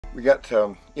We got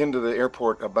into the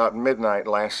airport about midnight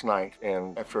last night,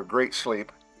 and after a great sleep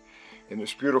in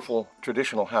this beautiful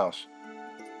traditional house.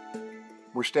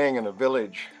 We're staying in a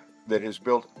village that is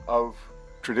built of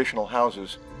traditional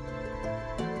houses.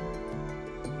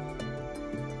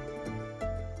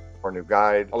 Our new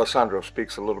guide, Alessandro,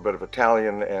 speaks a little bit of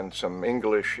Italian and some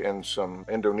English and some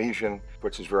Indonesian,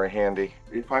 which is very handy.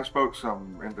 If I spoke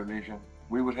some Indonesian,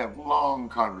 we would have long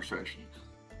conversations,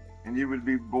 and you would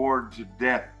be bored to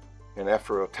death. And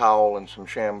after a towel and some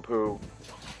shampoo,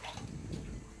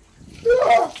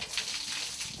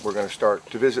 we're going to start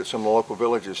to visit some local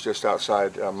villages just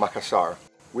outside Makassar.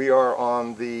 We are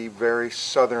on the very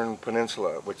southern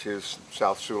peninsula, which is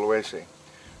South Sulawesi.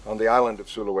 On the island of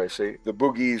Sulawesi, the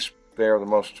Bugis, they are the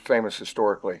most famous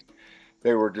historically.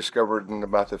 They were discovered in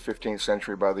about the 15th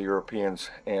century by the Europeans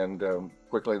and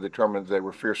quickly determined they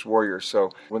were fierce warriors. So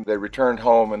when they returned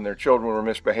home and their children were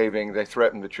misbehaving, they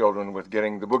threatened the children with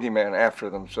getting the boogeyman after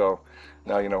them. So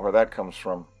now you know where that comes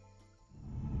from.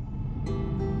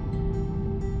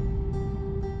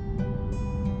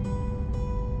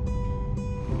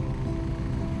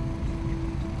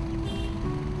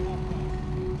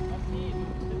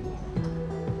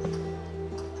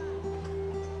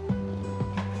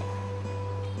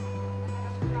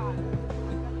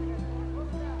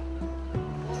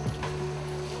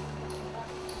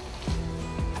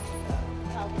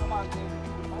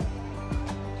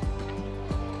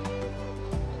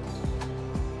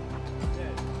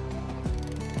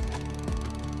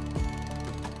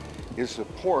 Is the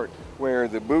port where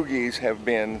the Boogies have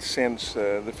been since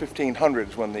the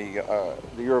 1500s when the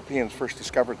Europeans first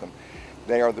discovered them.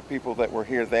 They are the people that were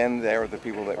here then, they are the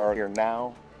people that are here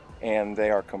now, and they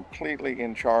are completely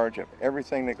in charge of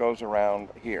everything that goes around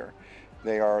here.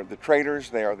 They are the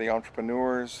traders, they are the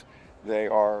entrepreneurs, they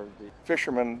are the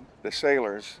fishermen, the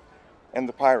sailors, and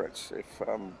the pirates,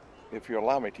 if you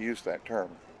allow me to use that term.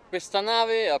 Questa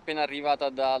nave è appena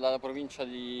arrivata dalla provincia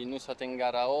di Nusa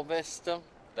Tenggara Ovest,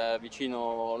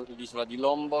 vicino all'isola di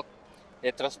Lombok,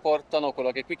 e trasportano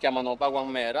quello che qui chiamano BAWANG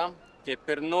MERAH, che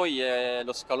per noi è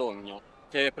lo scalogno,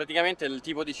 che è praticamente il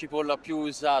tipo di cipolla più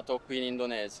usato qui in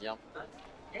Indonesia.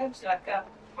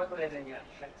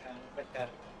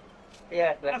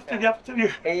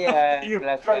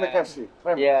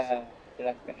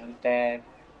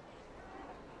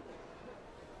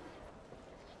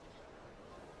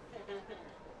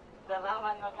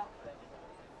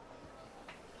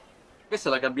 Questa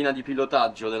è la cabina di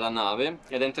pilotaggio della nave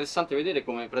ed è interessante vedere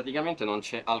come praticamente non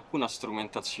c'è alcuna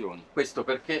strumentazione. Questo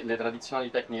perché le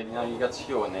tradizionali tecniche di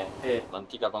navigazione e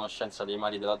l'antica conoscenza dei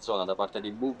mari della zona da parte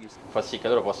dei Boogey fa sì che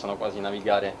loro possano quasi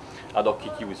navigare ad occhi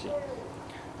chiusi.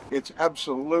 It's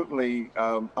absolutely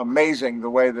amazing the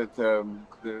way that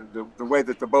the way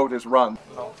that the boat is run.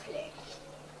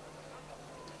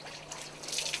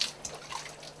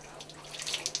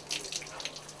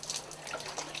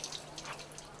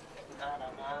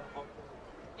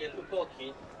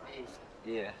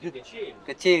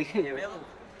 Kecil.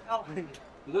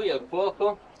 Lui è al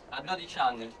fuoco, ha 12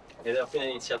 anni ed è appena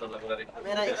iniziato a lavorare qui.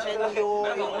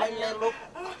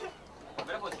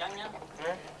 Berapa usianya?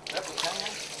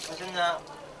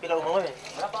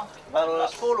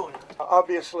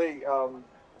 Obviously,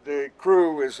 the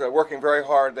crew is working very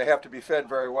hard. They have to be fed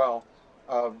very well.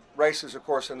 Rice is, of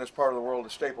course, in this part of the world a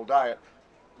staple diet,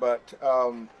 but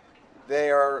they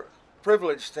are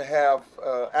privileged to have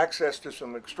access to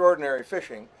some extraordinary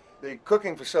fishing. The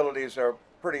cooking facilities are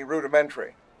pretty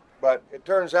rudimentary, but it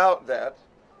turns out that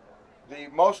the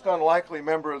most unlikely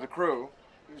member of the crew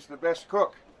is the best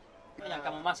cook.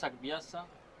 Abbiamo masak biasa.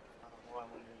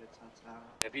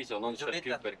 Il riso non c'è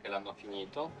più perché l'hanno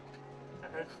finito.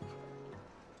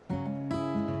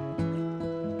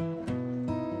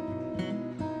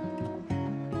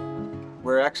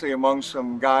 We're actually among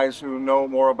some guys who know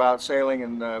more about sailing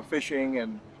and fishing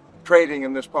and trading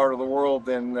in this part of the world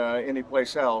than any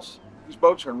place else. These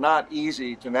boats are not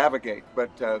easy to navigate, but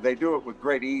they do it with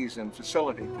great ease and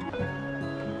facility.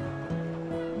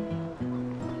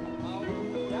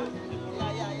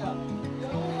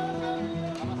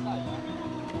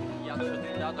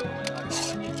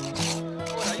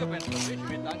 Ora io penso che ci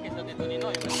metta anche se ha detto di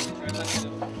noi, perché ci metta anche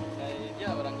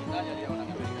via la Italia, via una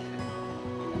America.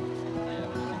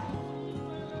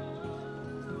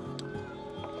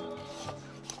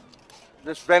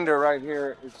 This vendor right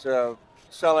here is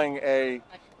selling a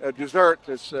dessert.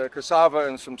 It's cassava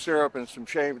and some syrup and some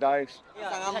shaved ice.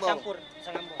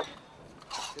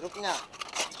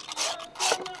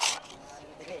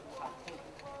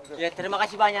 Ya, terima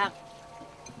kasih banyak.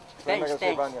 Terima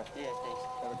kasih banyak. Iya, thanks.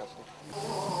 Terima kasih.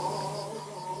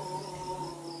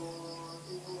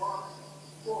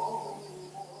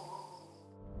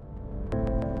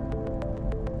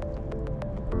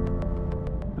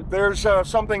 There's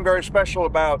something very special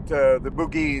about the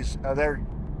Bugis.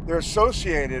 They're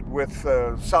associated with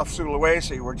South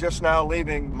Sulawesi. We're just now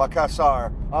leaving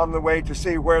Makassar on the way to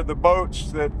see where the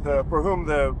boats that for whom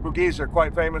the Bugis are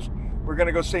quite famous. We're going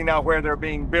to go see now where they're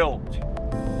being built.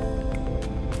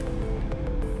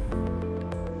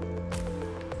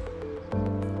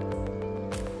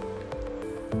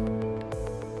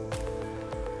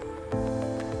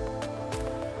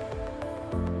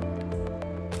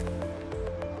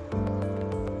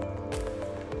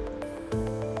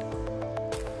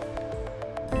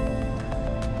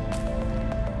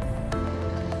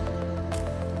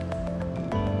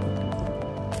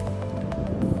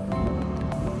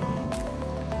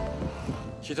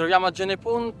 Ci troviamo a Djene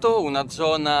Ponto, una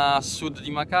zona a sud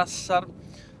di Makassar,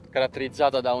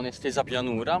 caratterizzata da un'estesa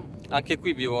pianura. Anche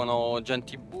qui vivono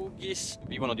genti Bugis,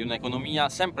 vivono di un'economia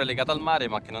sempre legata al mare,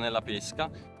 ma che non è la pesca,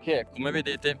 che è, come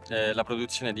vedete, la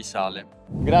produzione di sale.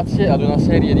 Grazie ad una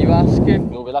serie di vasche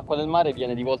dove l'acqua del mare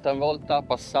viene di volta in volta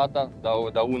passata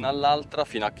da una all'altra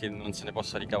fino a che non se ne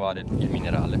possa ricavare il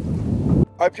minerale.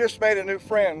 I've just made a new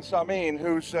friend, SAMIN,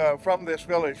 who's from this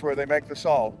village where they make the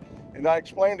salt. And I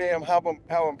explained to him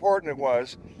how important it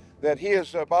was that he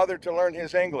has bothered to learn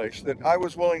his English, that I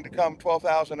was willing to come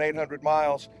 12,800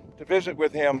 miles to visit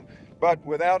with him, but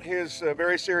without his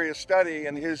very serious study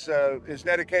and his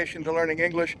dedication to learning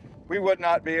English, we would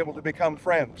not be able to become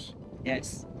friends.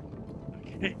 Yes.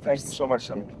 Thank you so much,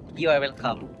 Sam. You are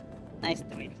welcome. Nice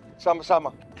to meet you.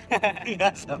 Sama-sama. Okay,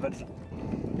 let's go.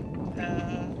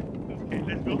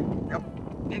 Yep.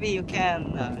 Maybe you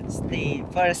can stay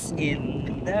first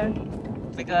in there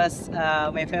because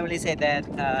my family said that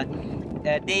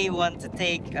they want to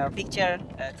take a picture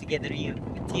together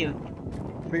with you.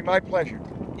 It'll be my pleasure.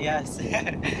 Yes. Stay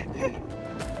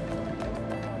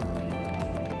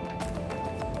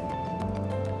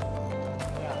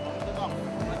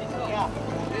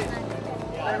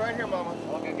right here, Mama.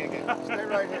 Okay. Stay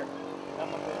right here.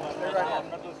 Stay right here.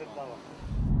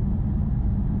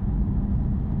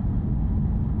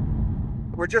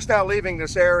 We're just now leaving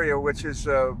this area, which is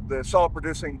the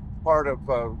salt-producing part of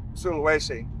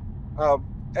Sulawesi.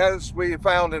 As we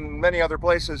found in many other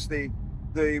places, the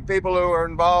people who are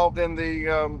involved in the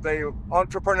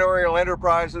entrepreneurial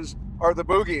enterprises are the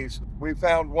Bugis. We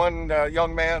found one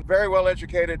young man, very well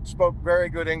educated, spoke very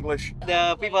good English.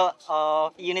 The people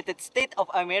of United States of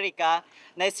America,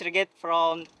 nice to get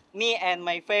from me and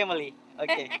my family.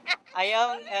 Okay, I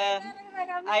am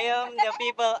the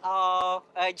people of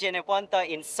Djene Ponto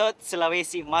in South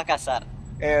Sulawesi, Makassar.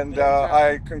 And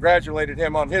I congratulated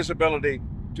him on his ability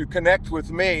to connect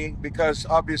with me because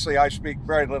obviously I speak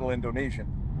very little Indonesian.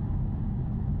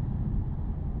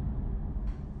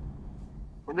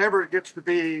 Whenever it gets to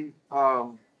be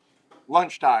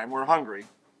lunchtime, we're hungry.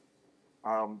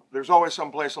 There's always some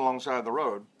place alongside the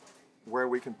road where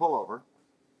we can pull over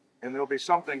and there'll be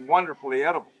something wonderfully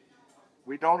edible.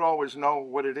 We don't always know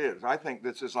what it is. I think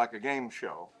this is like a game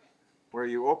show where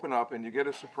you open up and you get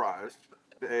a surprise,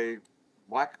 a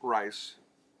black rice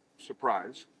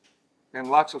surprise, and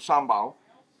lots of sambal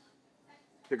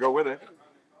to go with it.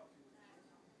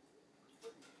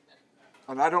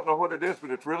 And I don't know what it is,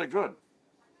 but it's really good.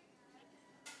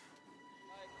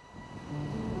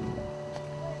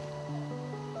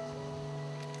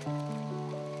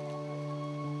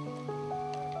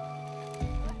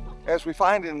 As we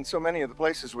find in so many of the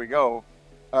places we go,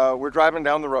 we're driving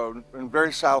down the road in the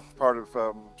very south part of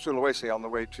Sulawesi on the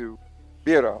way to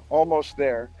MERAH, almost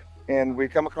there. And we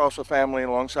come across a family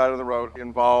alongside of the road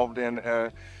involved in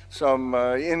some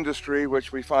industry,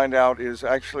 which we find out is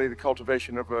actually the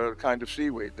cultivation of a kind of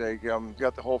seaweed. They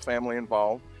got the whole family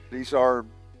involved. These are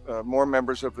more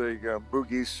members of the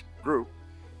Bugis group,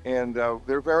 and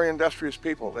they're very industrious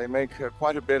people. They make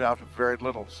quite a bit out of very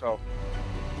little. So.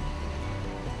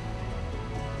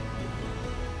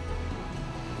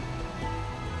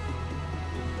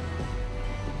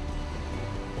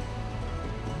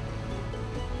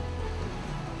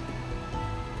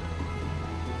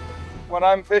 When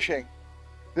I'm fishing,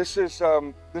 this is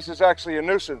actually a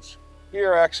nuisance.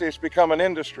 Here, actually, it's become an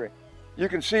industry. You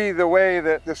can see the way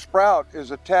that the sprout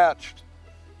is attached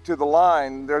to the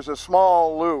line. There's a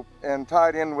small loop and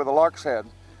tied in with a lark's head,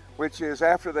 which is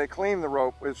after they clean the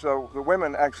rope, so the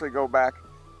women actually go back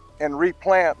and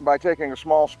replant by taking a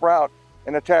small sprout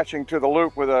and attaching to the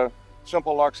loop with a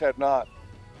simple lark's head knot.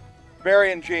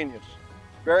 Very ingenious,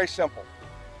 very simple,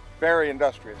 very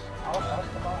industrious.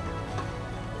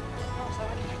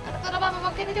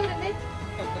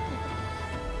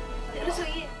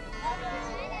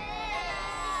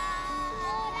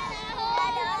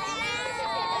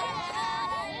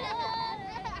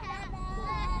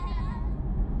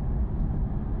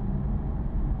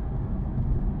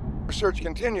 research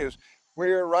continues.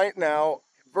 We're right now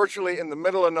virtually in the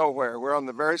middle of nowhere. We're on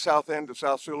the very south end of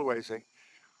South Sulawesi.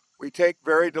 We take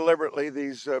very deliberately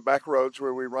these back roads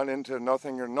where we run into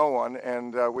nothing or no one,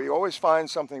 and we always find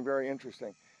something very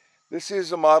interesting. This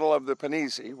is a model of the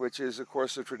Pinisi, which is, of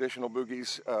course, the traditional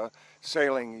Bugis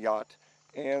sailing yacht.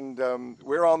 And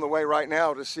we're on the way right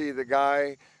now to see the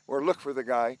guy, or look for the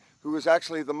guy, who is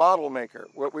actually the model maker.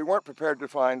 What we weren't prepared to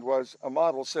find was a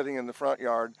model sitting in the front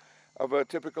yard of a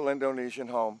typical Indonesian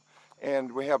home.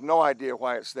 And we have no idea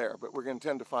why it's there, but we're going to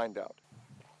intend to find out.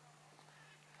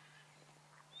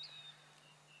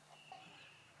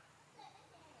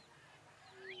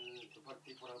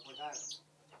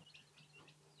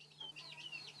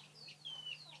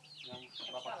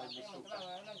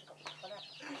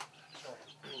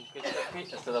 Questa qui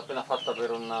è stata appena fatta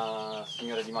per una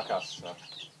signora di Makassar.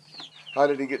 How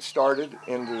did he get started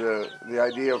into the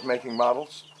idea of making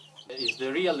models? It's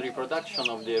the real reproduction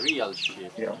of the real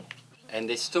ship. Yeah. And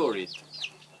they store it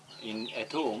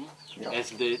at home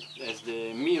as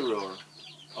the mirror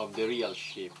of the real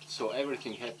ship. So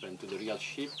everything happened to the real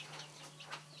ship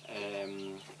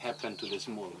happened to the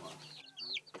small one.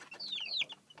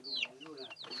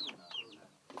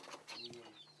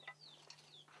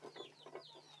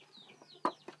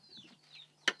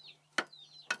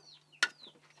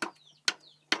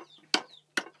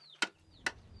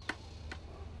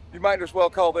 You might as well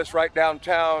call this right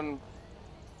downtown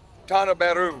Tanah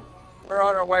Baru. We're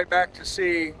on our way back to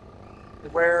see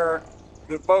where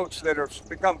the boats that have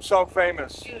become so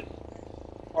famous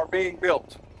are being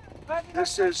built.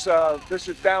 This is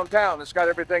downtown. It's got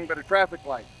everything but a traffic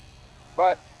light.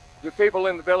 But the people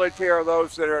in the village here are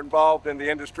those that are involved in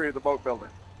the industry of the boat building.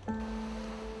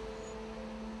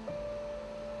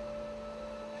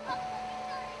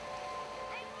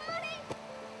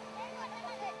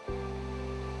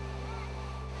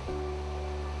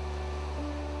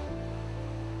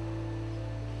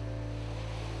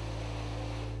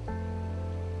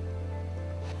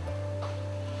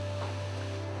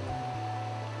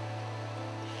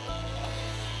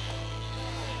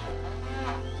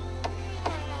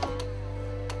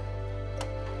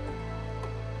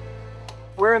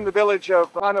 We're in the village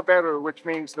of Tanah Baru, which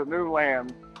means the new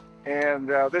land. And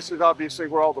this is obviously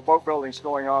where all the boat building's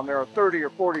going on. There are 30 or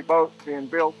 40 boats being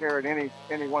built here at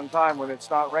any one time when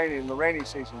it's not raining in the rainy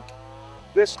season.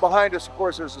 This behind us, of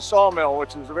course, is the sawmill,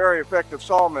 which is a very effective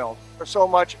sawmill. There's so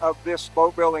much of this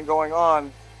boat building going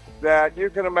on that you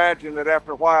can imagine that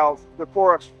after a while, the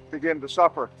forests begin to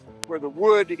suffer. Where the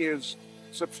wood is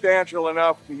substantial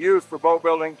enough to use for boat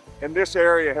building, in this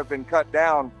area have been cut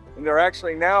down. And they're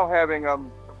actually now having a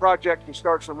project to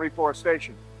start some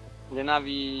reforestation. Le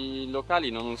navi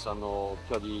locali non usano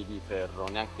chiodi di ferro,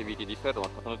 neanche viti di ferro,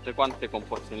 ma sono tutte quante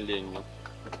composte in legno.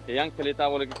 E anche le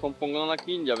tavole che compongono la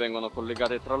chiglia vengono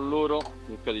collegate tra loro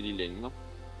in chiodi di legno.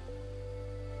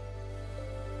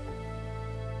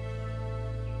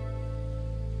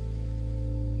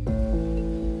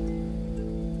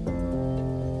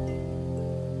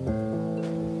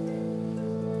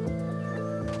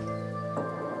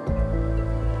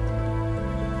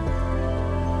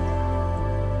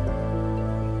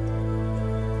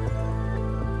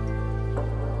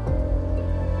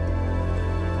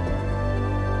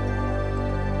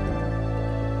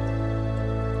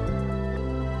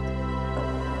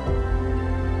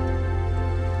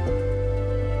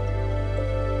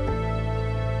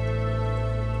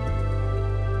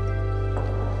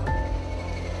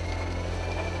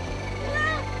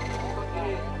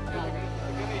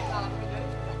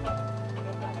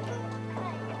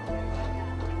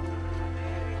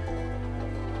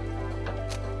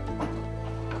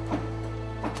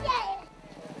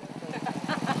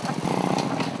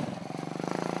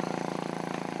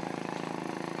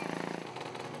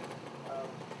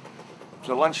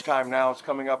 So lunchtime now, it's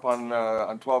coming up on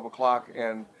 12 o'clock,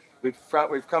 and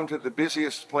we've come to the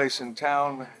busiest place in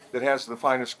town that has the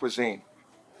finest cuisine.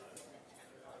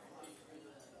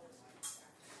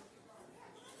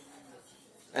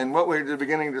 And what we're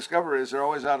beginning to discover is they're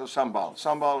always out of sambal.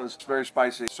 Sambal is very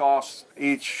spicy sauce.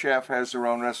 Each chef has their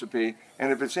own recipe,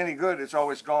 and if it's any good, it's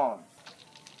always gone.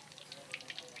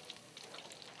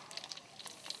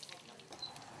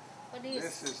 What is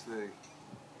This is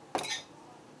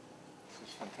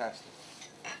fantastic.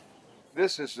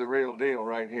 This is the real deal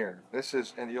right here. This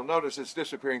is, and you'll notice it's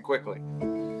disappearing quickly.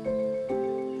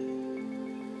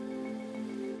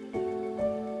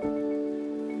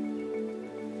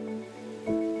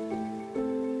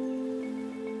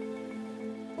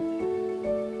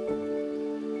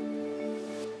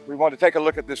 We want to take a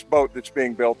look at this boat that's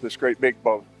being built, this great big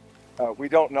boat. We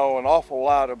don't know an awful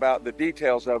lot about the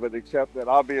details of it, except that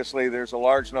obviously there's a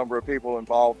large number of people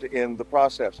involved in the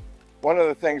process. One of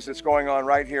the things that's going on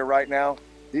right here, right now,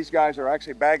 these guys are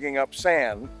actually bagging up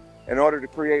sand in order to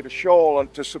create a shoal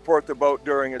to support the boat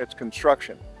during its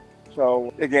construction.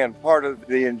 So again, part of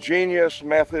the ingenious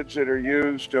methods that are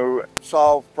used to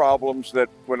solve problems that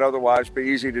would otherwise be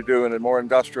easy to do in a more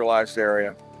industrialized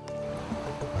area.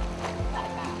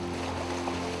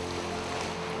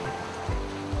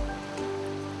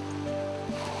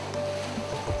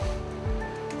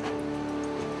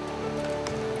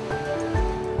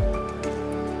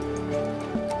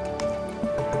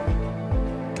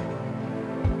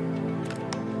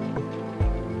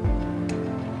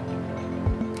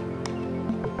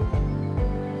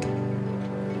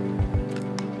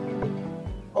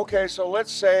 Okay, so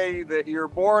let's say that you're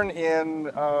born in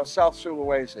South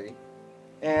Sulawesi,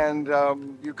 and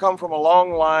you come from a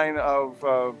long line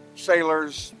of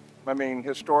sailors, I mean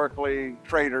historically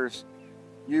traders.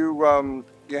 You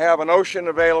have an ocean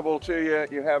available to you,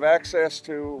 you have access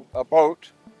to a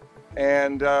boat,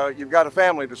 and you've got a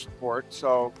family to support.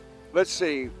 So let's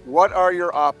see, what are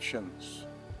your options?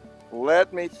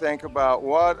 Let me think about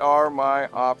what are my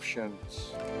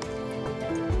options.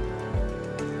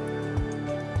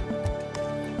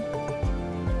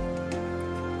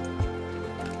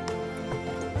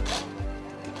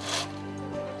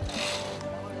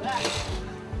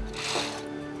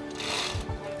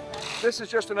 This is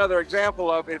just another example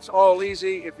of it's all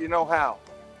easy if you know how.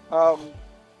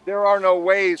 There are no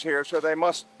ways here, so they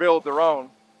must build their own.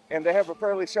 And they have a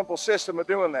fairly simple system of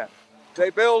doing that.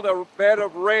 They build a bed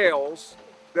of rails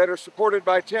that are supported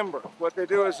by timber. What they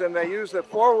do is then they use the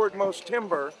forwardmost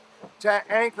timber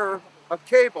to anchor a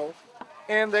cable,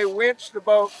 and they winch the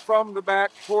boat from the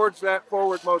back towards that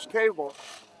forwardmost cable,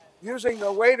 using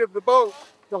the weight of the boat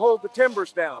to hold the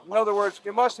timbers down. In other words,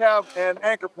 you must have an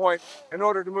anchor point in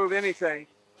order to move anything.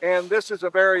 And this is a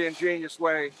very ingenious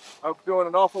way of doing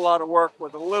an awful lot of work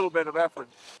with a little bit of effort.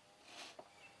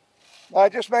 I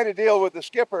just made a deal with the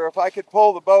skipper. If I could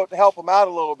pull the boat to help him out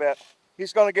a little bit,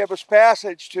 he's going to give us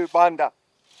passage to Banda.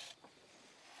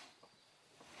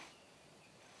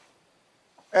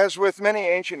 As with many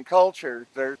ancient cultures,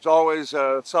 there's always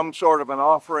some sort of an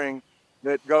offering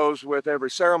that goes with every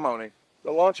ceremony.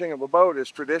 The launching of a boat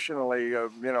is traditionally, a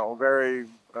very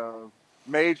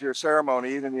major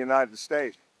ceremony, even in the United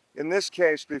States. In this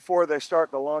case, before they start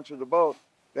the launch of the boat,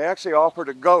 they actually offered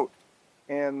a goat.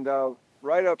 And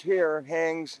right up here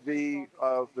hangs the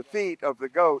feet of the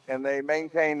goat, and they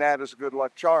maintain that as a good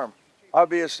luck charm.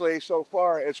 Obviously, so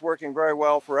far, it's working very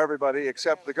well for everybody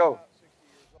except the goat.